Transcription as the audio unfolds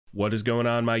What is going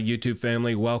on, my YouTube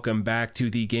family? Welcome back to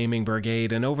the Gaming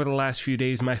Brigade. And over the last few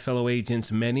days, my fellow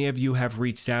agents, many of you have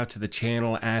reached out to the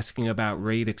channel asking about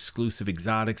raid exclusive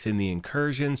exotics in the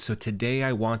Incursion. So today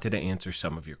I wanted to answer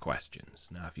some of your questions.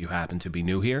 Now, if you happen to be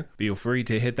new here, feel free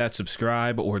to hit that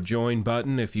subscribe or join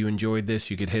button. If you enjoyed this,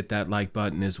 you could hit that like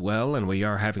button as well. And we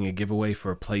are having a giveaway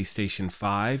for a PlayStation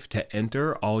 5. To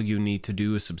enter, all you need to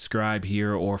do is subscribe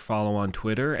here or follow on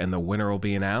Twitter, and the winner will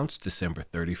be announced December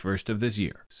 31st of this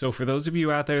year. So for those of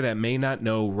you out there that may not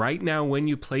know, right now when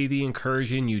you play the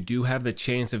Incursion, you do have the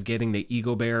chance of getting the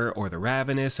Eagle Bearer or the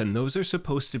Ravenous, and those are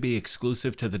supposed to be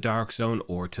exclusive to the Dark Zone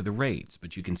or to the raids.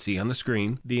 But you can see on the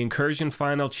screen, the Incursion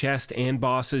final chest and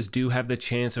bosses do have the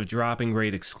chance of dropping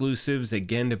raid exclusives.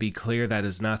 Again, to be clear, that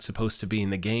is not supposed to be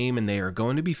in the game, and they are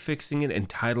going to be fixing it in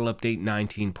Title Update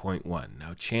 19.1.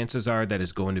 Now, chances are that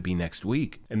is going to be next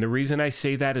week. And the reason I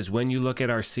say that is when you look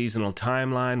at our seasonal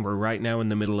timeline, we're right now in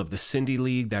the middle of the Cindy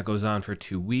League. That goes on for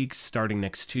 2 weeks. Starting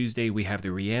next Tuesday, we have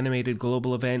the Reanimated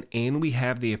Global event and we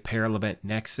have the Apparel event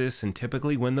Nexus, and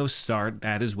typically when those start,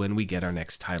 that is when we get our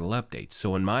next title update.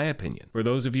 So in my opinion, for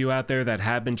those of you out there that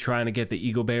have been trying to get the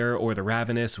Eagle Bearer or the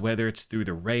Ravenous, whether it's through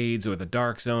the raids or the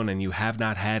Dark Zone, and you have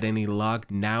not had any luck,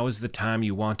 now is the time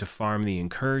you want to farm the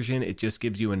Incursion. It just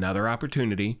gives you another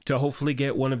opportunity to hopefully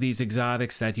get one of these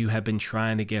exotics that you have been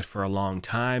trying to get for a long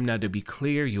time. Now, to be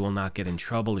clear, you will not get in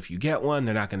trouble if you get one.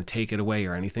 They're not going to take it away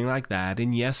or anything like that.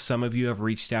 And yes, some of you have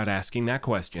reached out asking that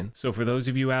question. So for those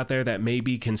of you out there that may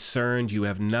be concerned, you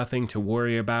have nothing to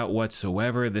worry about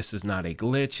whatsoever. This is not a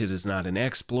glitch. It is not an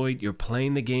exploit. You're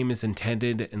playing the game as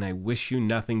intended, and I wish you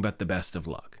nothing but the best of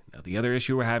luck. Now, the other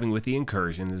issue we're having with the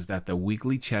Incursion is that the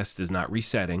weekly chest is not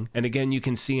resetting. And again, you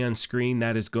can see on screen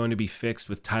that is going to be fixed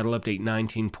with Title Update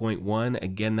 19.1.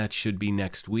 Again, that should be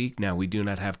next week. Now, we do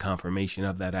not have confirmation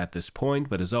of that at this point,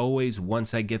 but as always,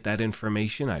 once I get that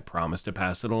information, I promise to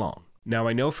pass it along. Now,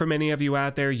 I know for many of you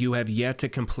out there, you have yet to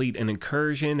complete an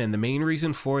Incursion, and the main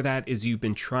reason for that is you've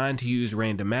been trying to use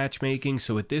random matchmaking.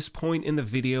 So at this point in the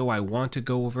video, I want to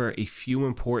go over a few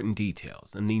important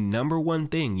details. And the number one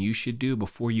thing you should do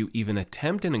before you even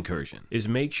attempt an Incursion is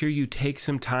make sure you take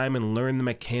some time and learn the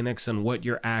mechanics on what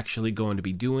you're actually going to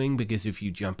be doing, because if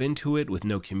you jump into it with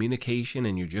no communication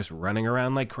and you're just running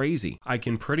around like crazy, I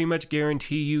can pretty much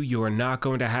guarantee you are not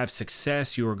going to have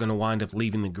success. You are going to wind up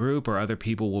leaving the group, or other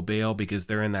people will bail because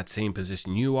they're in that same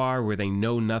position you are, where they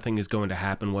know nothing is going to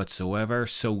happen whatsoever.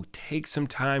 So take some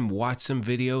time, watch some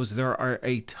videos. There are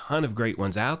a ton of great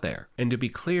ones out there. And to be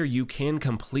clear, you can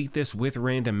complete this with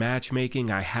random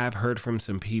matchmaking. I have heard from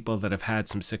some people that have had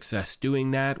some success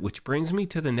doing that, which brings me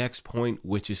to the next point,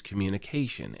 which is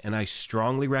communication. And I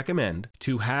strongly recommend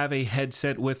to have a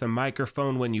headset with a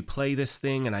microphone when you play this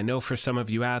thing. And I know for some of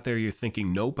you out there, you're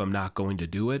thinking, nope, I'm not going to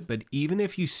do it. But even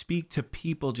if you speak to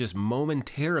people just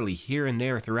momentarily here and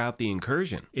there throughout the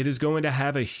Incursion, it is going to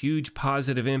have a huge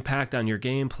positive impact on your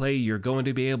gameplay. You're going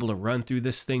to be able to run through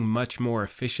this thing much more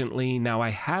efficiently. Now, I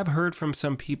have heard from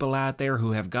some people out there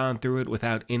who have gone through it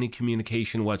without any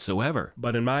communication whatsoever.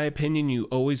 But in my opinion, you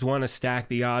always want to stack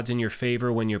the odds in your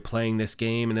favor when you're playing this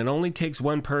game, and it only takes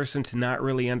one person to not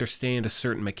really understand a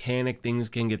certain mechanic. Things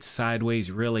can get sideways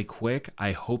really quick.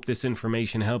 I hope this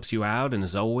information helps you out, and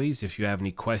as always, if you have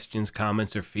any questions,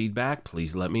 comments, or feedback,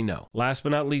 please let me know. Last but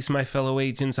not least, my fellow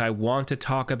agents, I want to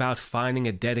talk about finding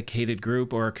a dedicated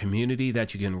group or a community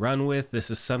that you can run with.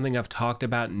 This is something I've talked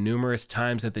about numerous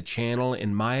times at the channel.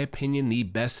 In my opinion, the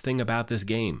best thing about this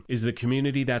game is the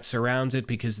community that surrounds it,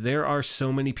 because there are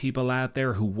so many people out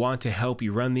there who want to help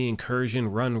you run the Incursion,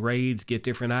 run raids, get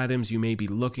different items you may be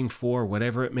looking for,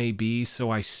 whatever it may be.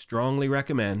 So I strongly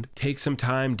recommend take some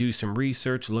time, do some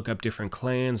research, look up different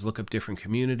clans, look up different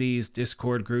communities,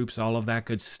 Discord groups, all of that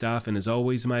good stuff. And as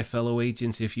always, my fellow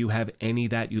agents, if you have any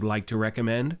that you'd like to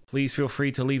recommend, please feel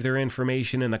free to leave their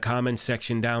information in the comments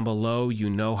section down below. You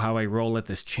know how I roll at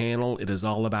this channel. It is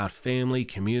all about family,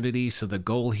 community, so the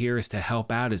goal here is to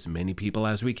help out as many people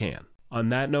as we can. On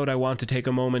that note, I want to take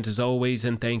a moment as always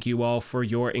and thank you all for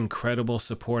your incredible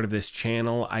support of this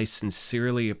channel. I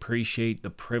sincerely appreciate the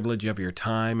privilege of your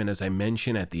time, and as I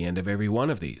mention at the end of every one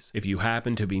of these, if you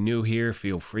happen to be new here,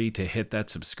 feel free to hit that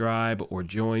subscribe or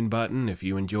join button. If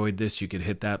you enjoyed this, you could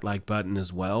hit that like button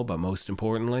as well, but most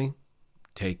importantly,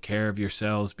 take care of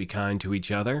yourselves, be kind to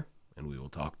each other, and we will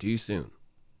talk to you soon.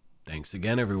 Thanks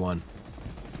again, everyone.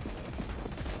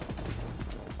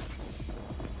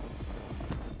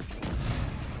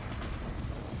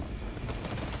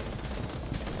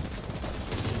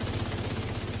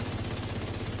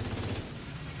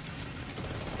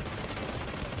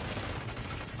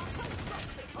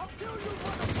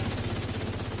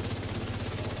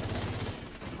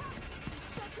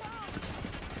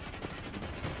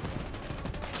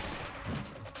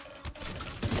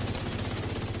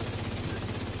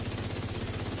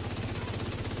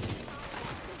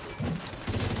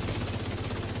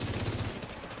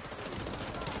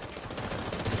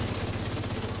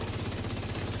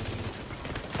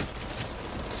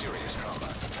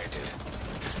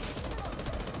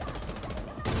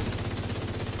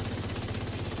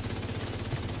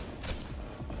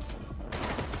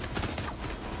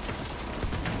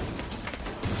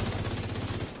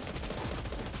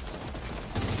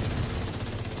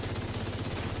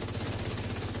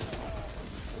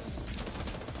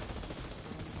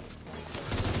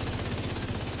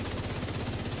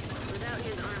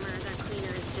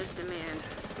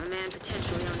 A man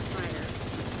potentially on fire,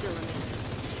 but still a man.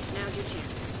 Now's your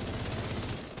chance.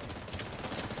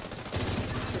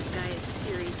 This guy is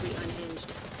seriously unhinged.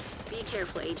 Be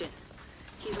careful, Agent.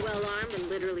 He's well armed and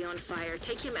literally on fire.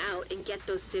 Take him out and get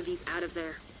those civvies out of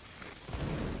there.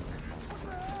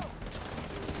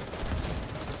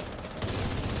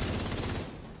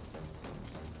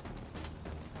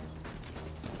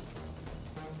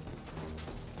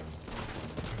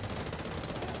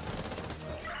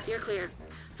 You're clear.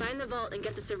 Find the vault and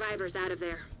get the survivors out of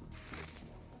there.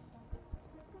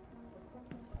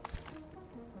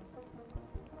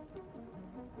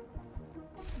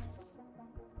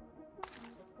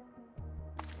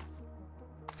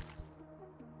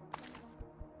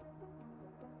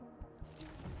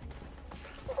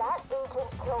 That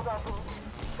agent killed our lead.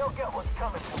 They'll get what's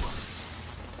coming to us.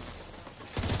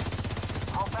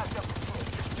 I'll back up the team.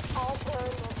 I'll burn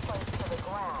this place to the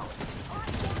ground.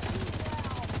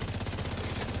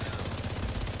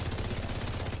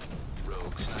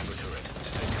 Rogue sniper turret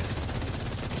detected.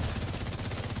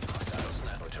 Hostile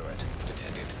sniper turret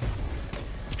detected.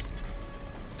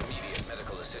 Immediate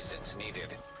medical assistance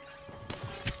needed.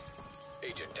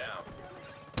 Agent down.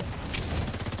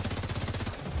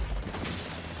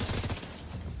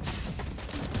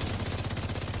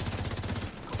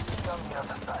 On the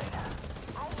other side.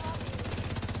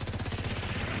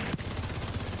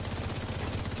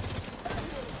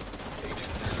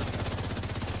 Agent down.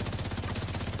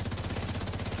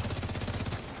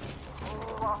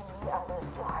 On the other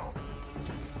side.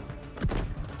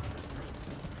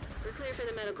 We're clear for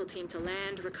the medical team to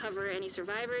land, recover any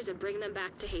survivors, and bring them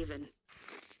back to Haven.